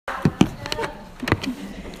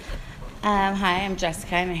Hi, I'm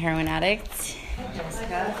Jessica. I'm a heroin addict.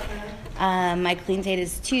 Jessica. My clean date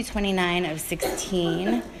is 2/29 of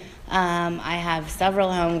 16. I have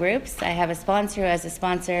several home groups. I have a sponsor who has a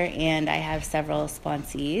sponsor, and I have several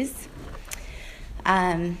sponsees.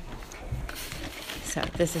 So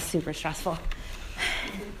this is super stressful.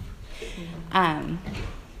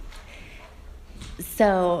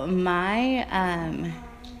 So my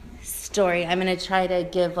story, I'm going to try to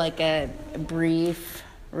give like a brief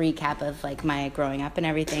recap of like my growing up and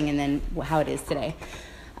everything, and then how it is today.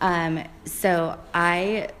 So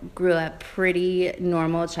I grew up pretty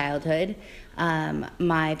normal childhood.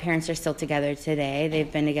 My parents are still together today. They've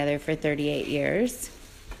been together for 38 years.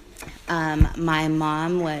 My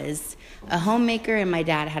mom was a homemaker and my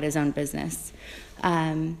dad had his own business.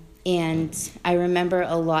 And I remember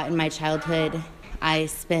a lot in my childhood, I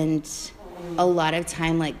spent a lot of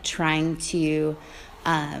time like trying to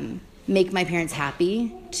make my parents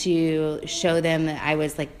happy, to show them that I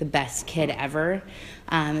was like the best kid ever,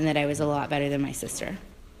 and that I was a lot better than my sister.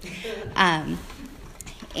 And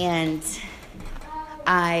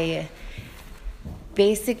I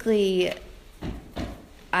basically,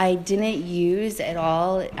 I didn't use at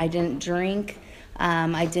all. I didn't drink.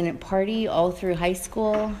 I didn't party all through high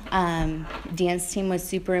school. Dance team was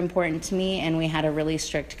super important to me, and we had a really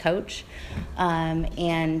strict coach.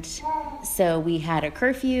 And so we had a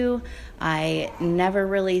curfew. I never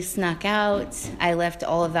really snuck out. I left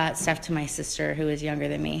all of that stuff to my sister, who was younger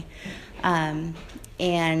than me. And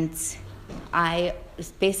I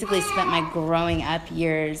basically spent my growing up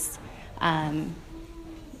years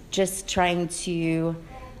just trying to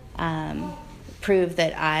prove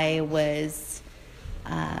that I was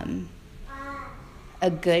a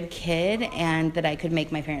good kid and that I could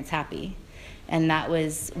make my parents happy. And that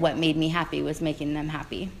was what made me happy, was making them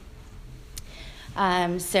happy.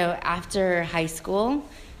 So after high school,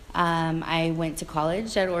 I went to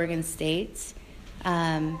college at Oregon State.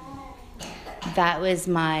 That was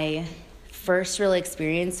my first real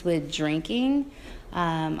experience with drinking.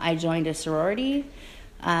 I joined a sorority.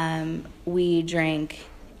 We drank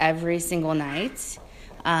every single night,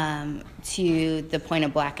 to the point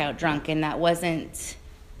of blackout drunk, and that wasn't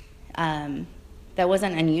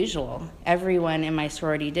unusual. Everyone in my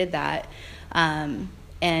sorority did that,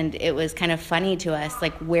 and it was kind of funny to us,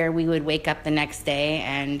 like where we would wake up the next day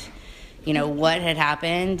and, what had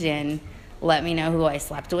happened, and let me know who I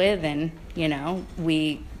slept with, and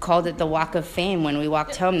we called it the Walk of Fame when we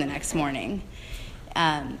walked home the next morning,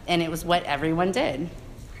 and it was what everyone did.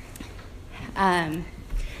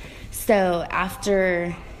 So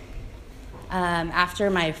after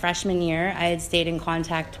my freshman year, I had stayed in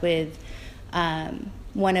contact with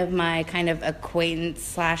one of my kind of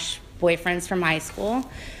acquaintance / boyfriends from high school,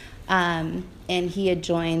 and he had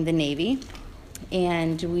joined the Navy,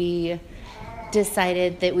 and we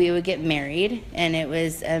decided that we would get married, and it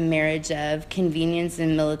was a marriage of convenience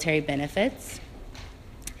and military benefits.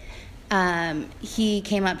 He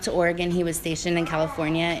came up to Oregon. He was stationed in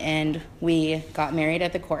California, and we got married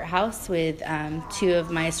at the courthouse with two of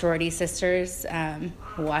my sorority sisters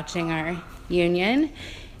watching our union.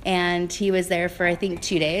 And he was there for, I think,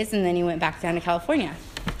 2 days, and then he went back down to California.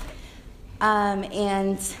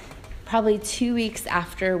 And probably 2 weeks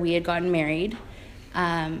after we had gotten married,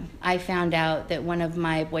 I found out that one of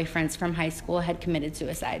my boyfriends from high school had committed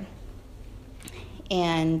suicide.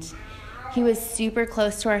 And he was super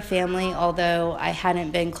close to our family, although I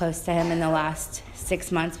hadn't been close to him in the last 6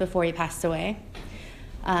 months before he passed away.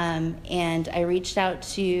 And I reached out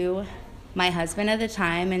to my husband at the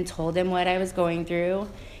time and told him what I was going through,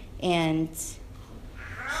 and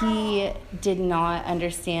he did not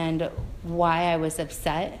understand why I was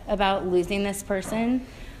upset about losing this person,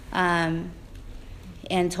 and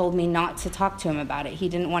told me not to talk to him about it. He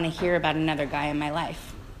didn't want to hear about another guy in my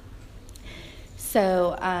life.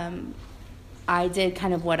 So I did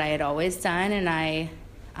kind of what I had always done, and I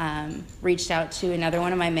reached out to another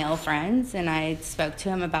one of my male friends, and I spoke to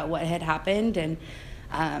him about what had happened, and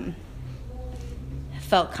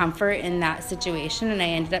felt comfort in that situation, and I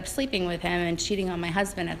ended up sleeping with him and cheating on my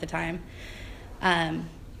husband at the time. And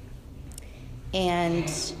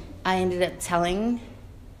I ended up telling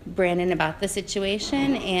Brandon about the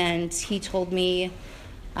situation, and he told me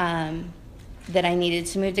that I needed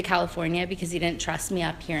to move to California because he didn't trust me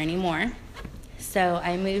up here anymore. So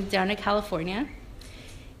I moved down to California,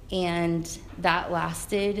 and that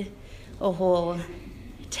lasted a whole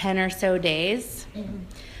 10 or so days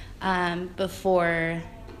before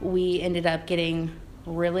we ended up getting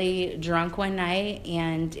really drunk one night,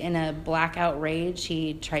 and in a blackout rage,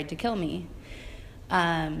 he tried to kill me.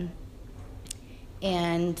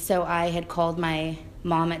 And so I had called my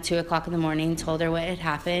mom at 2 o'clock in the morning, told her what had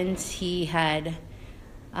happened. He had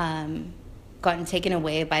gotten taken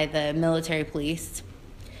away by the military police.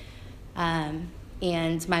 And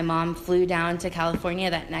my mom flew down to California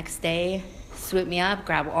that next day, swooped me up,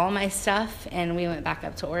 grabbed all my stuff, and we went back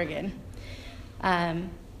up to Oregon.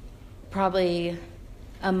 Probably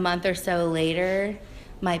a month or so later,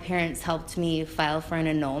 my parents helped me file for an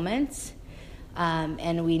annulment,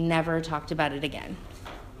 and we never talked about it again.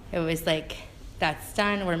 It was like, that's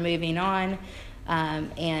done, we're moving on,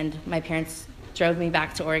 and my parents drove me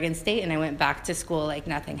back to Oregon State, and I went back to school like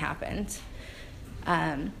nothing happened.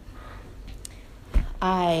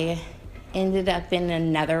 I ended up in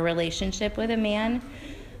another relationship with a man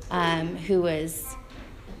who was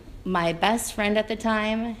my best friend at the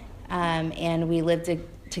time, and we lived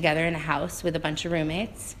together in a house with a bunch of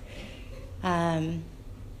roommates.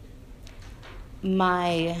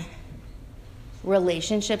 My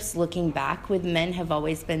relationships looking back with men have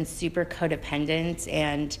always been super codependent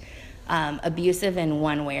and abusive in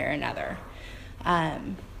one way or another.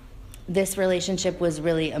 This relationship was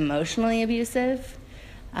really emotionally abusive.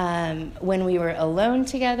 When we were alone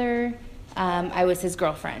together, I was his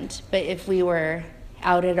girlfriend. But if we were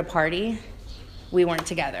out at a party, we weren't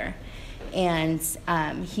together. And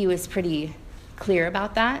he was pretty clear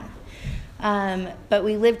about that. But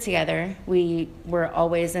we lived together. We were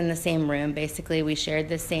always in the same room. Basically, we shared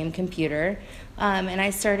the same computer. And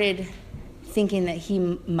I started thinking that he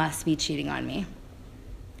must be cheating on me.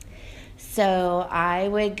 So I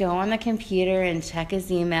would go on the computer and check his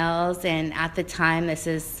emails, and at the time, this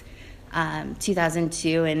is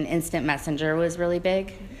 2002, and Instant Messenger was really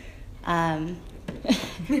big. And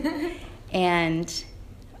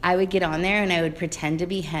I would get on there and I would pretend to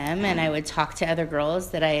be him, and I would talk to other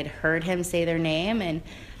girls that I had heard him say their name, and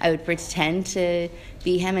I would pretend to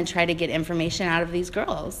be him and try to get information out of these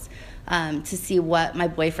girls to see what my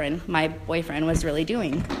boyfriend was really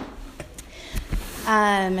doing.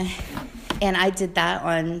 And I did that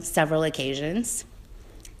on several occasions.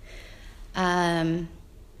 A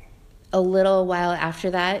little while after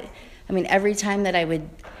that, I mean, every time I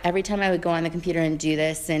would go on the computer and do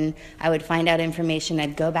this, and I would find out information,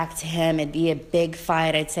 I'd go back to him, it'd be a big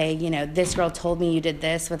fight. I'd say, this girl told me you did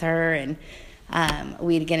this with her, and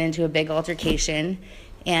we'd get into a big altercation,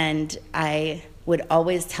 and I would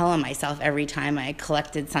always tell on myself every time I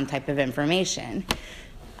collected some type of information.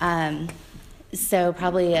 So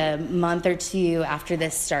probably a month or two after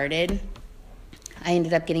this started, I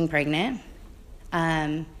ended up getting pregnant.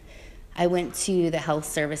 I went to the health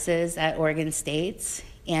services at Oregon State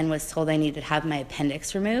and was told I needed to have my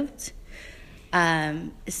appendix removed.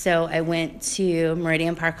 So I went to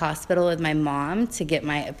Meridian Park Hospital with my mom to get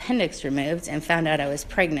my appendix removed and found out I was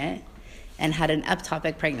pregnant and had an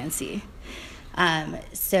ectopic pregnancy.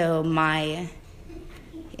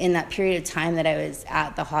 In that period of time that I was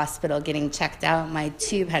at the hospital getting checked out, my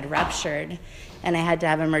tube had ruptured and I had to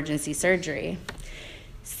have emergency surgery.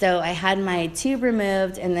 So I had my tube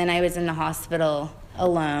removed, and then I was in the hospital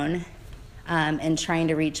alone and trying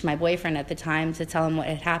to reach my boyfriend at the time to tell him what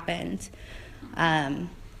had happened. And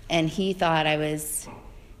he thought I was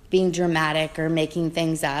being dramatic or making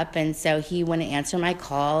things up, and so he wouldn't answer my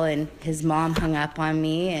call, and his mom hung up on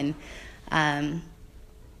me, and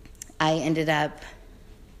I ended up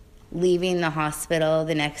leaving the hospital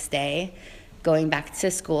the next day, going back to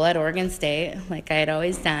school at Oregon State, like I had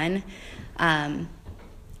always done,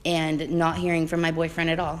 and not hearing from my boyfriend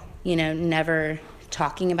at all. Never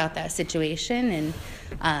talking about that situation,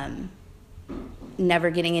 and never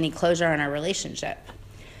getting any closure on our relationship.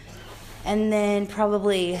 And then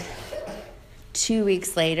probably 2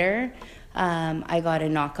 weeks later, I got a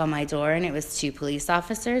knock on my door, and it was 2 police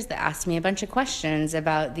officers that asked me a bunch of questions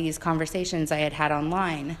about these conversations I had had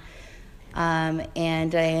online.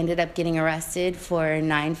 And I ended up getting arrested for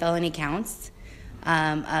 9 felony counts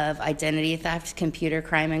of identity theft, computer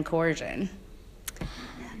crime, and coercion.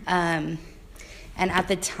 And at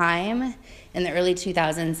the time, in the early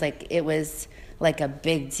 2000s, it was like a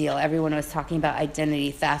big deal. Everyone was talking about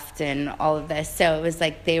identity theft and all of this. So it was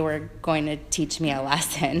like they were going to teach me a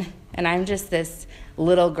lesson. And I'm just this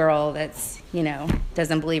little girl that's,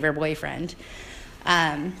 doesn't believe her boyfriend.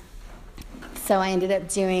 So I ended up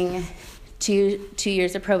doing two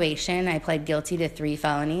years of probation. I pled guilty to 3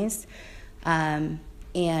 felonies, and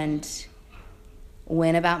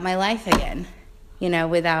went about my life again,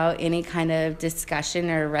 without any kind of discussion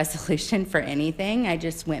or resolution for anything. I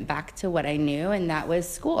just went back to what I knew, and that was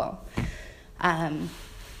school.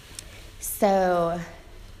 So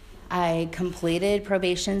I completed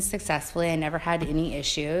probation successfully. I never had any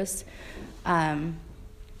issues.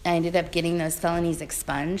 I ended up getting those felonies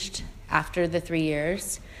expunged after the 3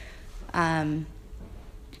 years, and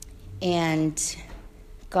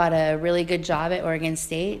got a really good job at Oregon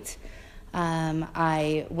State.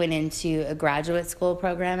 I went into a graduate school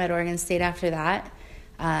program at Oregon State after that.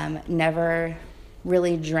 Never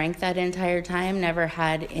really drank that entire time, never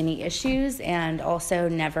had any issues, and also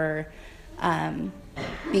never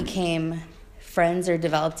became friends or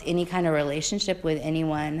developed any kind of relationship with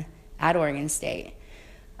anyone at Oregon State.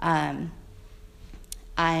 I'm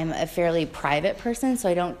a fairly private person, so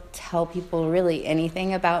I don't tell people really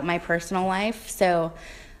anything about my personal life. So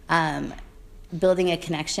building a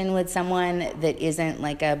connection with someone that isn't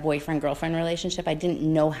like a boyfriend-girlfriend relationship, I didn't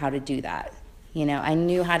know how to do that. I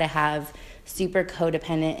knew how to have super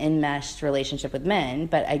codependent, enmeshed relationship with men,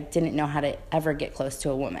 but I didn't know how to ever get close to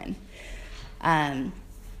a woman.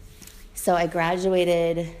 So I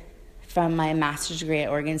graduated from my master's degree at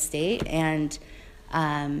Oregon State, and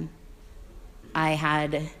I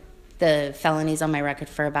had the felonies on my record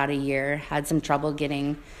for about a year, had some trouble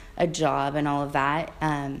getting a job and all of that,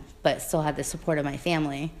 but still had the support of my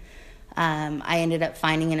family. I ended up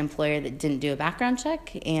finding an employer that didn't do a background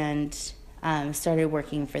check and started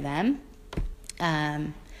working for them.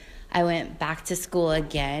 I went back to school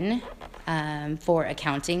again for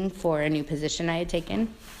accounting for a new position I had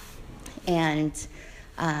taken, and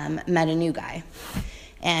met a new guy.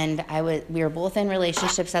 And we were both in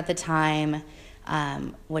relationships at the time,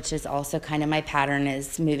 which is also kind of my pattern,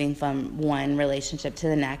 is moving from one relationship to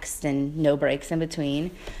the next and no breaks in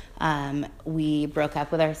between. We broke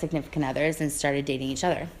up with our significant others and started dating each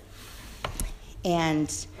other.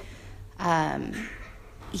 And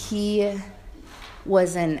he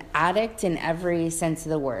was an addict in every sense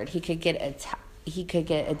of the word. He could get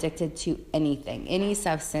addicted to anything, any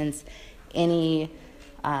substance, any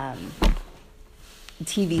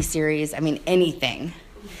TV series, anything.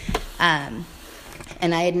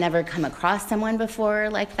 And I had never come across someone before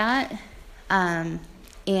like that.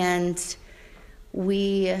 And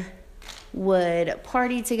we would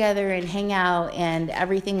party together and hang out, and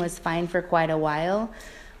everything was fine for quite a while,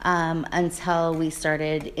 until we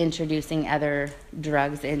started introducing other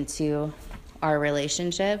drugs into our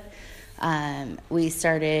relationship. We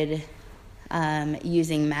started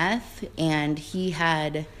using meth, and he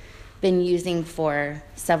had been using for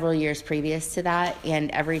several years previous to that, and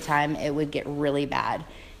every time it would get really bad,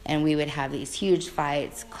 and we would have these huge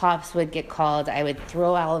fights. Cops would get called. I would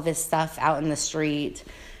throw all of his stuff out in the street.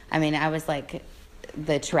 I was like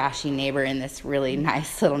the trashy neighbor in this really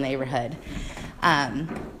nice little neighborhood. And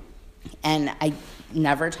I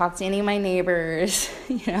never talked to any of my neighbors.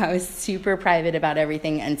 I was super private about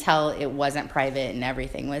everything until it wasn't private and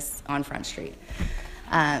everything was on Front Street.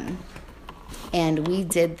 And we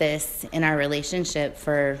did this in our relationship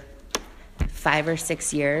for 5 or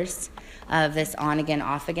 6 years of this on again,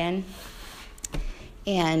 off again.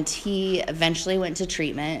 And he eventually went to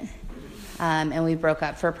treatment, and we broke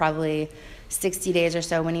up for probably 60 days or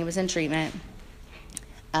so when he was in treatment.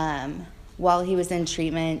 While he was in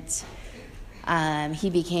treatment, he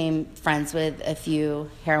became friends with a few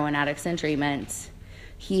heroin addicts in treatment.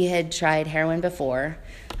 He had tried heroin before.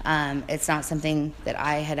 It's not something that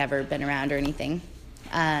I had ever been around or anything.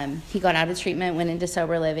 He got out of treatment, went into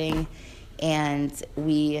sober living, and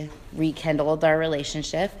we rekindled our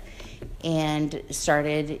relationship and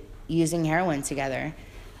started using heroin together.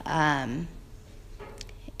 And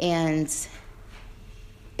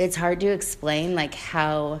it's hard to explain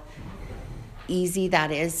how easy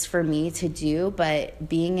that is for me to do, but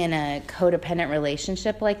being in a codependent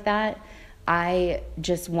relationship like that, I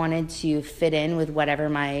just wanted to fit in with whatever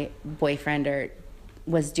my boyfriend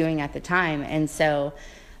was doing at the time. And so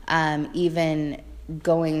even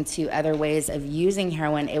going to other ways of using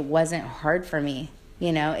heroin, it wasn't hard for me.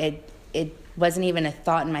 It wasn't even a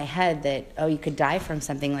thought in my head that, oh, you could die from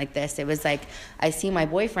something like this. It was like, I see my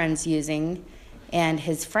boyfriend's using and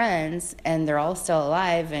his friends, and they're all still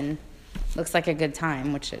alive, and looks like a good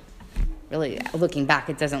time, which it really, looking back,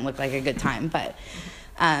 it doesn't look like a good time. But,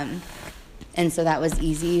 and so that was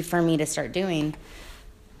easy for me to start doing.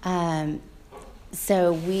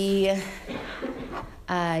 So we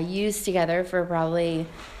used together for probably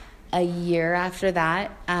a year after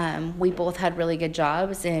that. We both had really good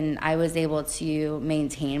jobs, and I was able to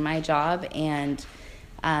maintain my job and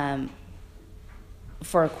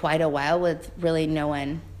for quite a while with really no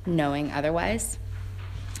one knowing otherwise.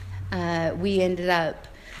 We ended up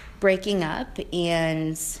breaking up,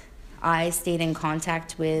 and I stayed in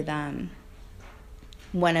contact with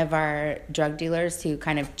one of our drug dealers who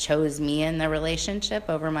kind of chose me in the relationship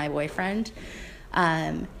over my boyfriend.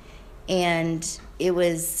 And it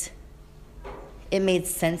was it made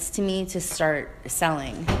sense to me to start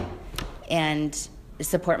selling and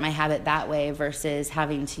support my habit that way versus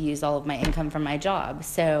having to use all of my income from my job.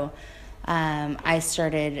 So I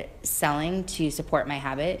started selling to support my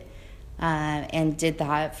habit, and did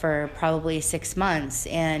that for probably 6 months.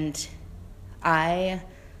 And I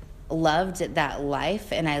loved that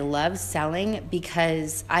life, and I loved selling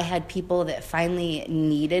because I had people that finally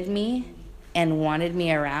needed me and wanted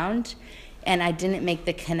me around, and I didn't make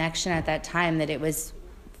the connection at that time that it was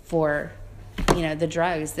for, the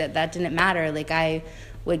drugs, that didn't matter. Like, I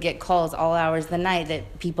would get calls all hours of the night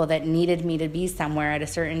that people that needed me to be somewhere at a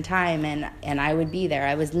certain time, and I would be there.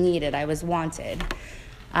 I was needed, I was wanted.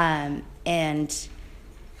 And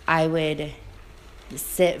I would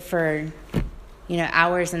sit for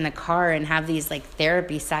hours in the car and have these like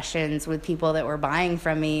therapy sessions with people that were buying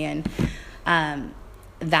from me, and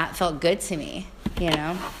that felt good to me.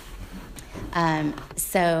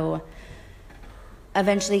 So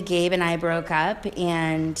eventually Gabe and I broke up,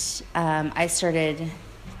 and I started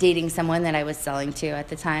dating someone that I was selling to at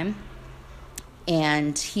the time,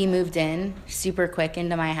 and he moved in super quick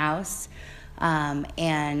into my house,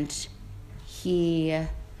 and he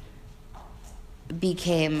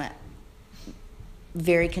became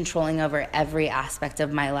very controlling over every aspect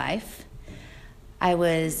of my life. I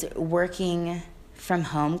was working from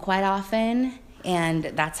home quite often, and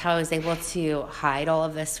that's how I was able to hide all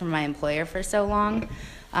of this from my employer for so long.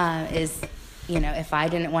 If I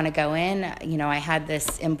didn't want to go in, I had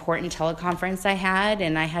this important teleconference I had,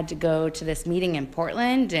 and I had to go to this meeting in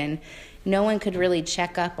Portland, and no one could really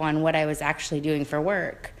check up on what I was actually doing for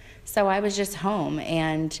work. So I was just home,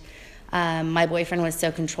 and my boyfriend was so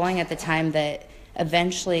controlling at the time that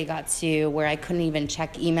eventually got to where I couldn't even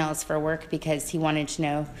check emails for work because he wanted to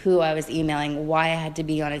know who I was emailing, why I had to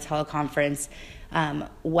be on a teleconference,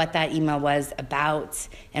 what that email was about,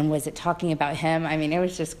 and was it talking about him? I mean, it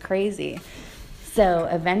was just crazy. So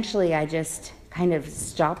eventually I just kind of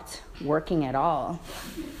stopped working at all.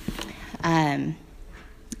 And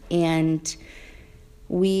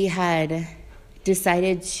we had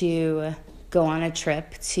decided to go on a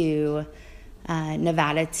trip to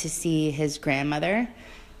Nevada to see his grandmother,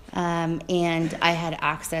 and I had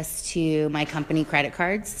access to my company credit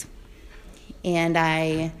cards, and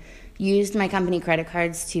I used my company credit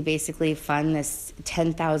cards to basically fund this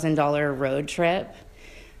 $10,000 road trip,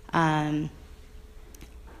 and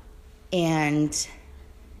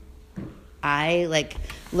I,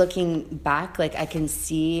 looking back, I can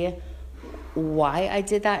see why I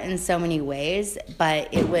did that in so many ways,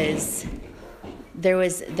 but there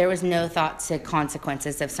was no thought to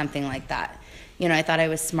consequences of something like that. I thought I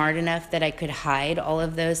was smart enough that I could hide all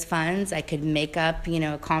of those funds. I could make up,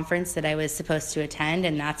 a conference that I was supposed to attend,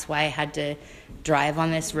 and that's why I had to drive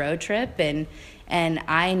on this road trip. And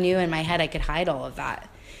I knew in my head I could hide all of that.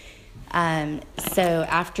 So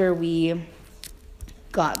after we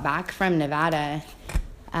got back from Nevada,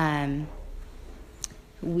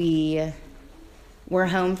 we were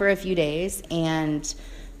home for a few days and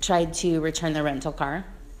tried to return the rental car.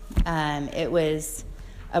 It was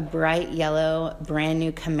a bright yellow, brand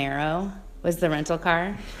new Camaro was the rental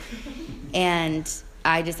car. And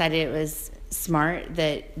I decided it was smart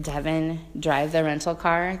that Devin drive the rental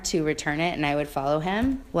car to return it and I would follow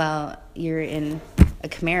him. Well, you're in a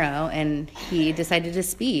Camaro, and he decided to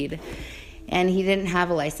speed. And he didn't have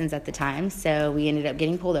a license at the time, so we ended up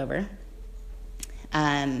getting pulled over.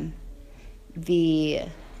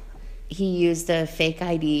 He used a fake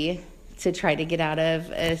ID to try to get out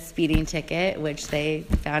of a speeding ticket, which they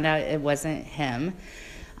found out it wasn't him.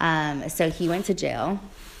 So he went to jail.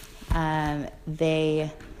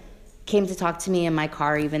 They came to talk to me in my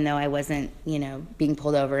car, even though I wasn't, being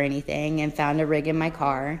pulled over or anything, and found a rig in my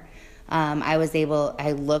car. I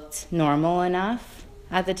looked normal enough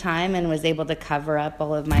at the time and was able to cover up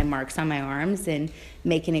all of my marks on my arms and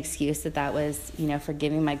make an excuse that was, for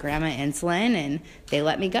giving my grandma insulin, and they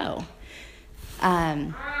let me go.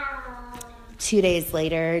 2 days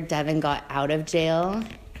later, Devin got out of jail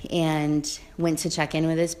and went to check in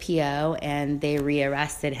with his PO, and they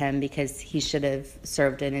rearrested him because he should have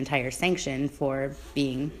served an entire sanction for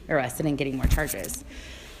being arrested and getting more charges.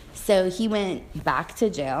 So he went back to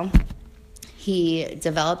jail. He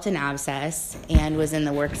developed an abscess and was in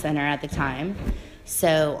the work center at the time.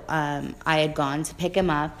 So I had gone to pick him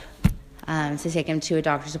up, to take him to a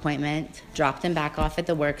doctor's appointment, dropped him back off at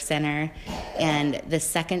the work center, and the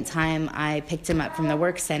second time I picked him up from the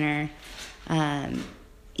work center,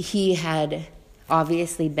 he had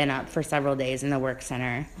obviously been up for several days in the work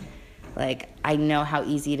center. I know how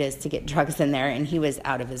easy it is to get drugs in there, and he was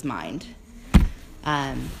out of his mind.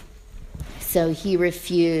 So he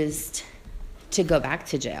refused to go back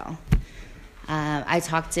to jail. I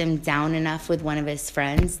talked him down enough with one of his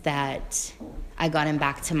friends that I got him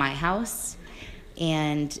back to my house.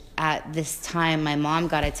 And at this time, my mom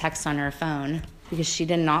got a text on her phone because she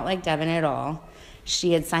did not like Devin at all.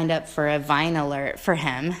 She had signed up for a Vine alert for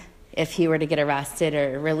him if he were to get arrested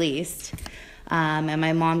or released. And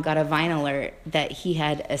my mom got a Vine alert that he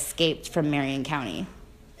had escaped from Marion County.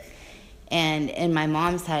 And in my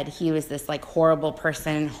mom's head, he was this like horrible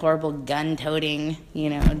person, horrible gun-toting,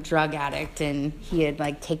 drug addict, and he had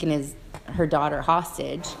like taken her daughter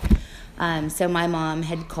hostage. So my mom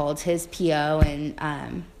had called his PO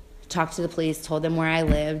and talked to the police, told them where I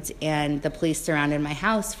lived, and the police surrounded my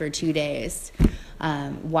house for 2 days,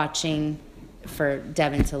 watching for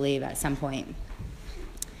Devin to leave at some point.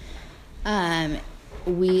 I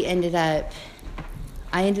ended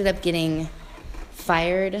up getting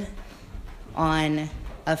fired on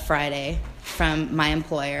a Friday from my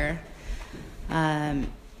employer. And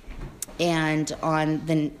on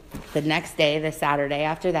the next day, the Saturday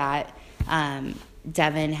after that,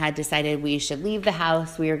 Devin had decided we should leave the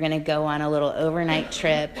house. We were going to go on a little overnight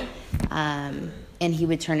trip, and he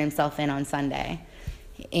would turn himself in on Sunday.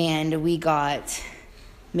 And we got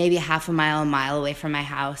maybe a mile away from my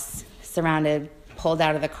house, surrounded, pulled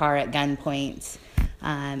out of the car at gunpoint,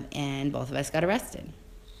 and both of us got arrested.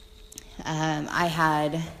 I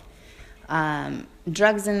had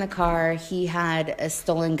drugs in the car. He had a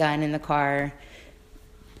stolen gun in the car,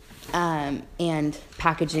 and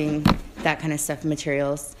packaging, that kind of stuff,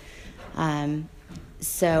 materials.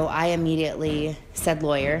 So I immediately said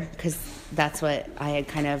lawyer, because that's what I had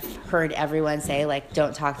kind of heard everyone say, like,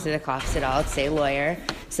 don't talk to the cops at all, say lawyer.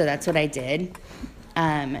 So that's what I did.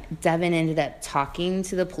 Devin ended up talking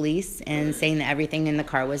to the police and saying that everything in the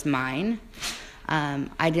car was mine.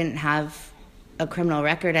 I didn't have a criminal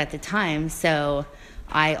record at the time, so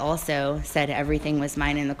I also said everything was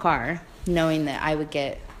mine in the car, knowing that I would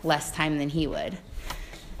get less time than he would.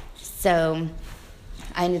 So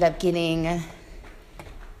I ended up pleading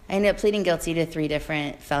guilty to 3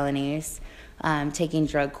 different felonies, taking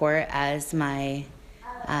drug court as my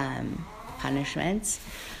punishment.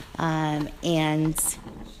 And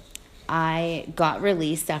I got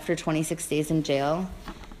released after 26 days in jail.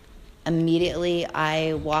 Immediately,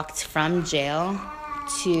 I walked from jail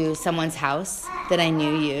to someone's house that I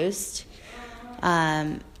knew used.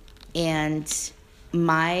 And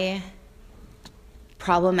my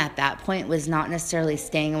problem at that point was not necessarily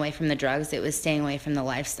staying away from the drugs, it was staying away from the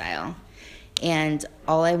lifestyle. And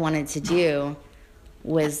all I wanted to do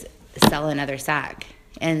was sell another sack.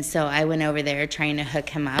 And so I went over there trying to hook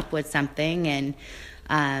him up with something, and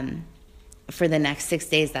for the next 6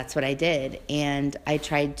 days, that's what I did. And I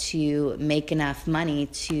tried to make enough money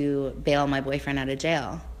to bail my boyfriend out of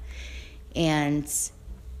jail. And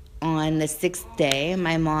on the 6th day,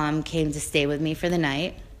 my mom came to stay with me for the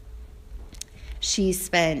night.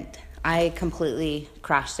 I completely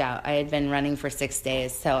crashed out. I had been running for 6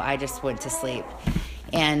 days, so I just went to sleep.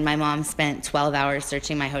 And my mom spent 12 hours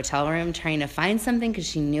searching my hotel room trying to find something because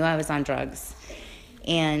she knew I was on drugs.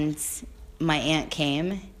 And my aunt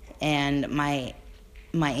came, and my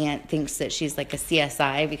aunt thinks that she's like a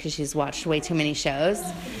CSI because she's watched way too many shows.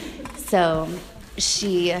 So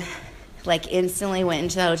she instantly went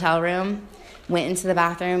into the hotel room, went into the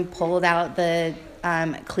bathroom, pulled out the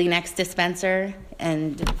Kleenex dispenser,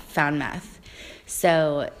 and found meth.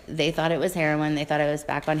 So they thought it was heroin. They thought I was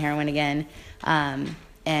back on heroin again,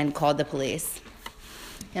 and called the police.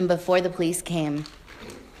 And before the police came,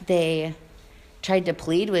 they tried to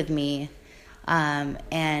plead with me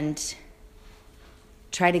and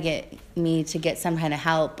try to get me to get some kind of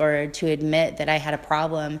help or to admit that I had a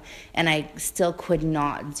problem, and I still could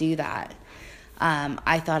not do that.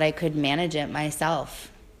 I thought I could manage it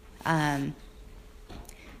myself.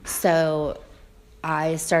 So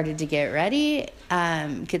I started to get ready,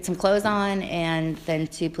 get some clothes on, and then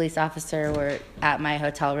 2 police officers were at my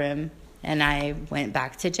hotel room, and I went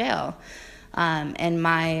back to jail. And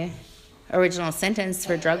my original sentence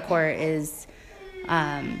for drug court is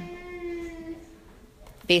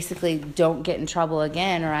basically don't get in trouble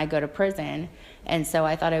again or I go to prison. And so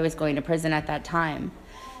I thought I was going to prison at that time.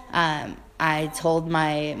 I told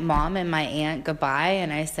my mom and my aunt goodbye,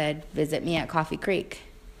 and I said, visit me at Coffee Creek.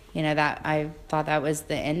 That I thought that was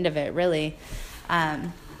the end of it, really.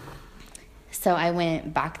 So I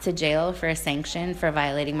went back to jail for a sanction for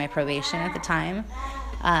violating my probation at the time.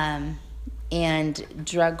 And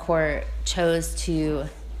drug court chose to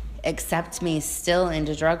accept me still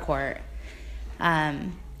into drug court,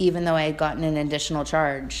 even though I had gotten an additional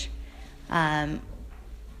charge, as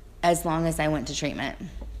long as I went to treatment.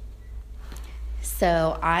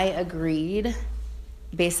 So I agreed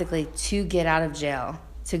basically to get out of jail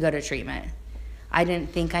to go to treatment. I didn't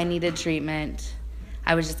think I needed treatment.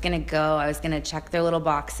 I was just going to go. I was going to check their little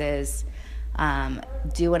boxes,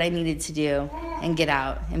 do what I needed to do, and get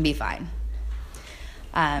out and be fine.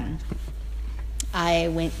 I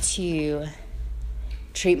went to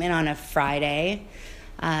treatment on a Friday.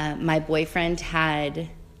 My boyfriend had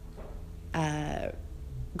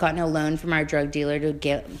gotten a loan from our drug dealer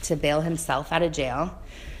to bail himself out of jail,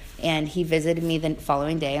 and he visited me the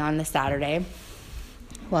following day on the Saturday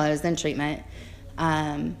while I was in treatment.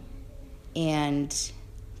 And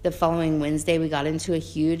the following Wednesday, we got into a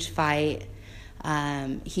huge fight.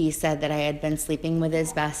 He said that I had been sleeping with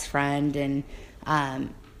his best friend, and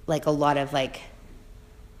like a lot of like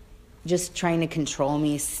just trying to control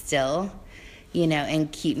me still, you know,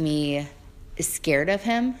 and keep me scared of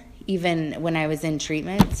him even when I was in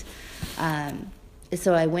treatment.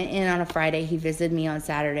 So I went in on a Friday. He visited me on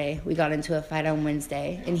Saturday. We got into a fight on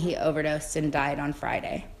Wednesday, and he overdosed and died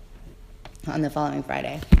on the following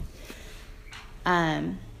Friday.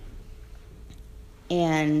 And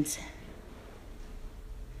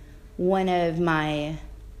one of my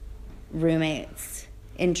roommates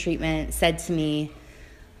in treatment said to me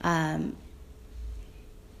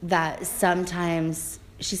that sometimes,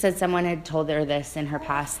 she said someone had told her this in her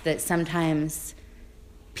past, that sometimes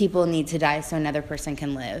people need to die so another person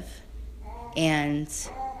can live. And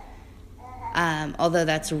although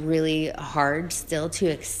that's really hard still to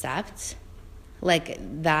accept, like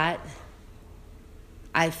that,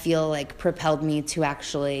 I feel like propelled me to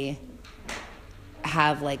actually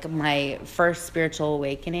have like my first spiritual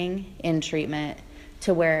awakening in treatment,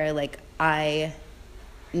 to where like I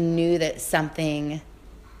knew that something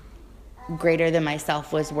greater than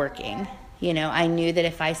myself was working. You know, I knew that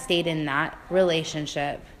if I stayed in that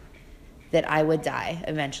relationship that I would die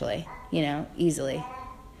eventually, you know, easily.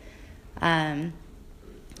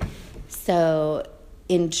 So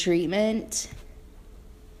in treatment,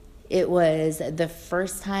 it was the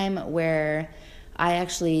first time where I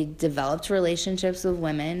actually developed relationships with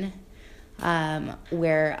women,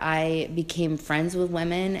 where I became friends with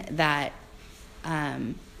women that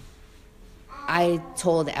I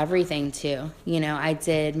told everything to. You know, I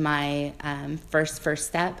did my first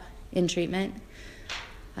step in treatment.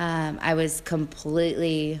 I was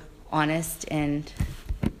completely honest and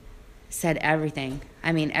said everything.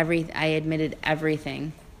 I mean, I admitted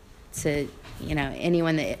everything to, you know,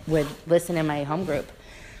 anyone that would listen in my home group.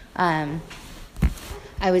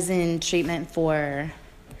 I was in treatment for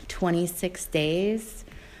 26 days.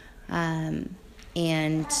 And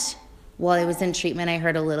while I was in treatment, I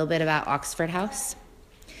heard a little bit about Oxford House.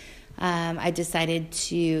 I decided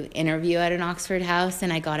to interview at an Oxford House,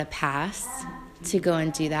 and I got a pass to go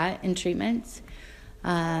and do that in treatment.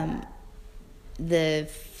 The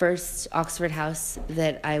first Oxford House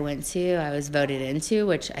that I went to, I was voted into,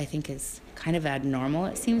 which I think is kind of abnormal,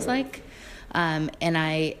 it seems like. And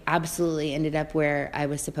I absolutely ended up where I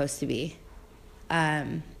was supposed to be.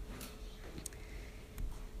 I'm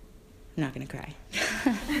not going to cry.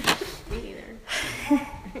 Me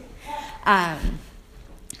either.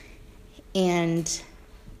 And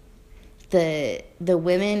the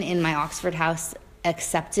women in my Oxford House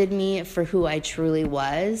accepted me for who I truly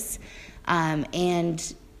was.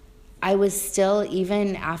 And I was still,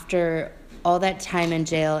 even after all that time in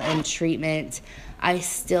jail and treatment, I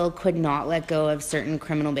still could not let go of certain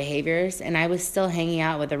criminal behaviors, and I was still hanging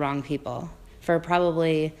out with the wrong people for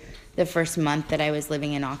probably the first month that I was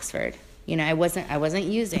living in Oxford. You know, I wasn't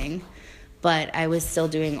using, but I was still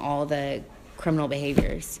doing all the criminal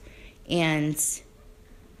behaviors. And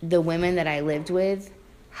the women that I lived with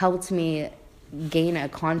helped me gain a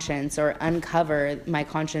conscience, or uncover my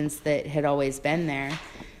conscience that had always been there,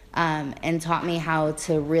 and taught me how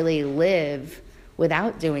to really live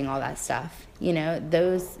without doing all that stuff. You know,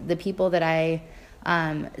 the people that I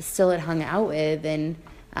still had hung out with, and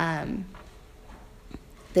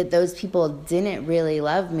that those people didn't really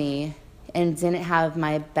love me and didn't have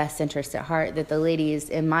my best interest at heart, that the ladies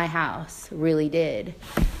in my house really did.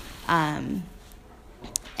 And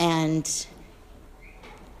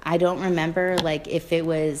I don't remember, like, if it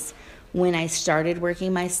was when I started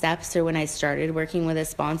working my steps or when I started working with a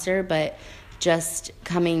sponsor, but just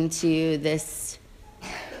coming to this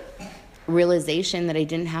realization that I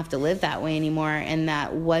didn't have to live that way anymore, and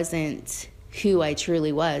that wasn't who I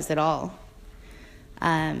truly was at all.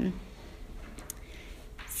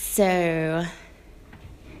 So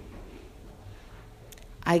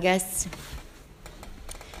I guess,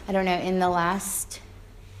 I don't know, in the last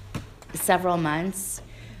several months,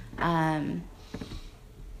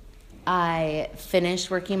 I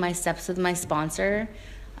finished working my steps with my sponsor.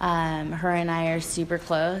 Her and I are super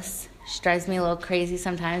close. She drives me a little crazy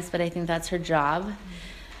sometimes, but I think that's her job.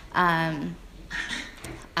 I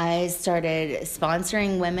started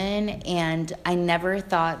sponsoring women, and I never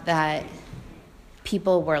thought that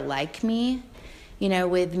people were like me. You know,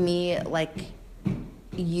 with me, like,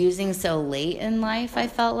 using so late in life, I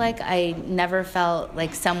felt like I never felt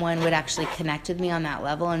like someone would actually connect with me on that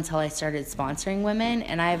level until I started sponsoring women.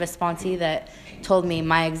 And I have a sponsee that told me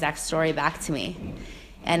my exact story back to me.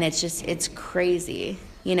 And it's crazy,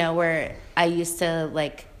 you know, where I used to,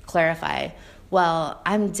 like, clarify, well,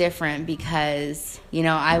 I'm different because, you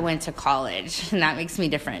know, I went to college and that makes me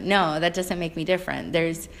different. No, that doesn't make me different.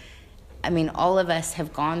 All of us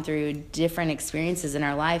have gone through different experiences in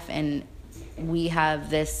our life, and we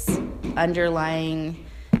have this underlying,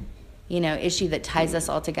 you know, issue that ties us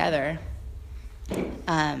all together.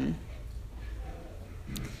 And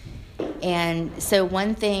so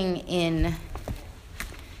one thing in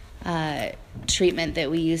treatment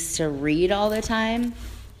that we used to read all the time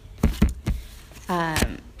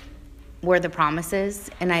were the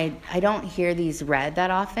promises, and I don't hear these read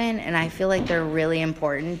that often, and I feel like they're really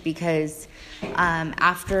important because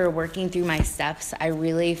after working through my steps, I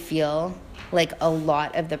really feel like a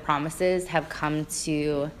lot of the promises have come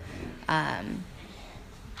to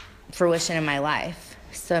fruition in my life.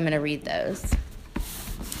 So I'm going to read those.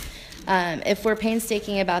 If we're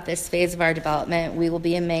painstaking about this phase of our development, we will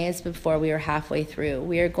be amazed before we are halfway through.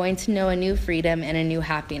 We are going to know a new freedom and a new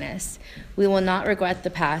happiness. We will not regret the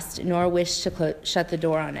past, nor wish to shut the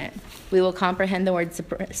door on it. We will comprehend the word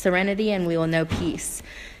serenity, and we will know peace.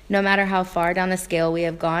 No matter how far down the scale we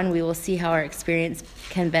have gone, we will see how our experience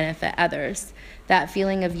can benefit others. That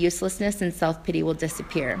feeling of uselessness and self-pity will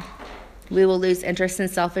disappear. We will lose interest in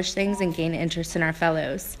selfish things and gain interest in our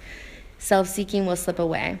fellows. Self-seeking will slip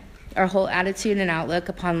away. Our whole attitude and outlook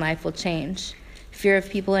upon life will change. Fear of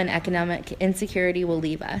people and economic insecurity will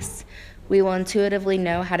leave us. We will intuitively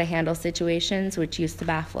know how to handle situations which used to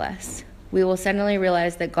baffle us. We will suddenly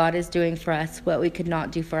realize that God is doing for us what we could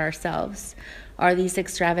not do for ourselves. Are these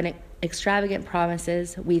extravagant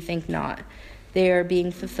promises? We think not. They are being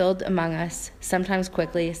fulfilled among us, sometimes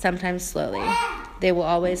quickly, sometimes slowly. They will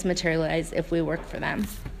always materialize if we work for them.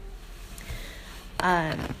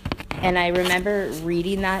 And I remember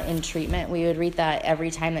reading that in treatment. We would read that every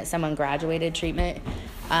time that someone graduated treatment,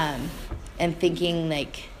 and thinking,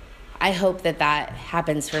 like, I hope that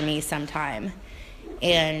happens for me sometime.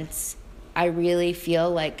 And I really feel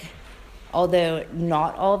like, although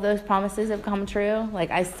not all of those promises have come true, like,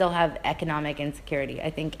 I still have economic insecurity. I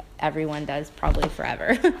think everyone does, probably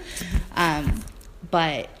forever.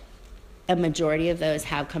 But a majority of those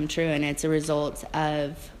have come true, and it's a result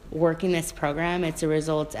of working this program. It's a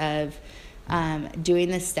result of doing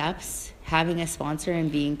the steps, having a sponsor,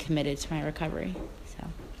 and being committed to my recovery. So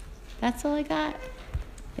that's all I got.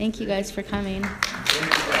 Thank you guys for coming.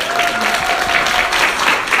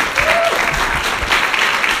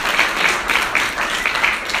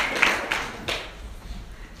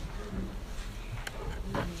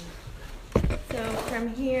 So from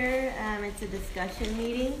here, it's a discussion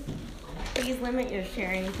meeting. Please limit your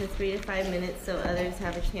sharing to 3 to 5 minutes so others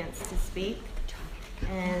have a chance to speak.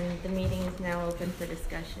 And the meeting is now open for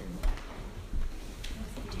discussion.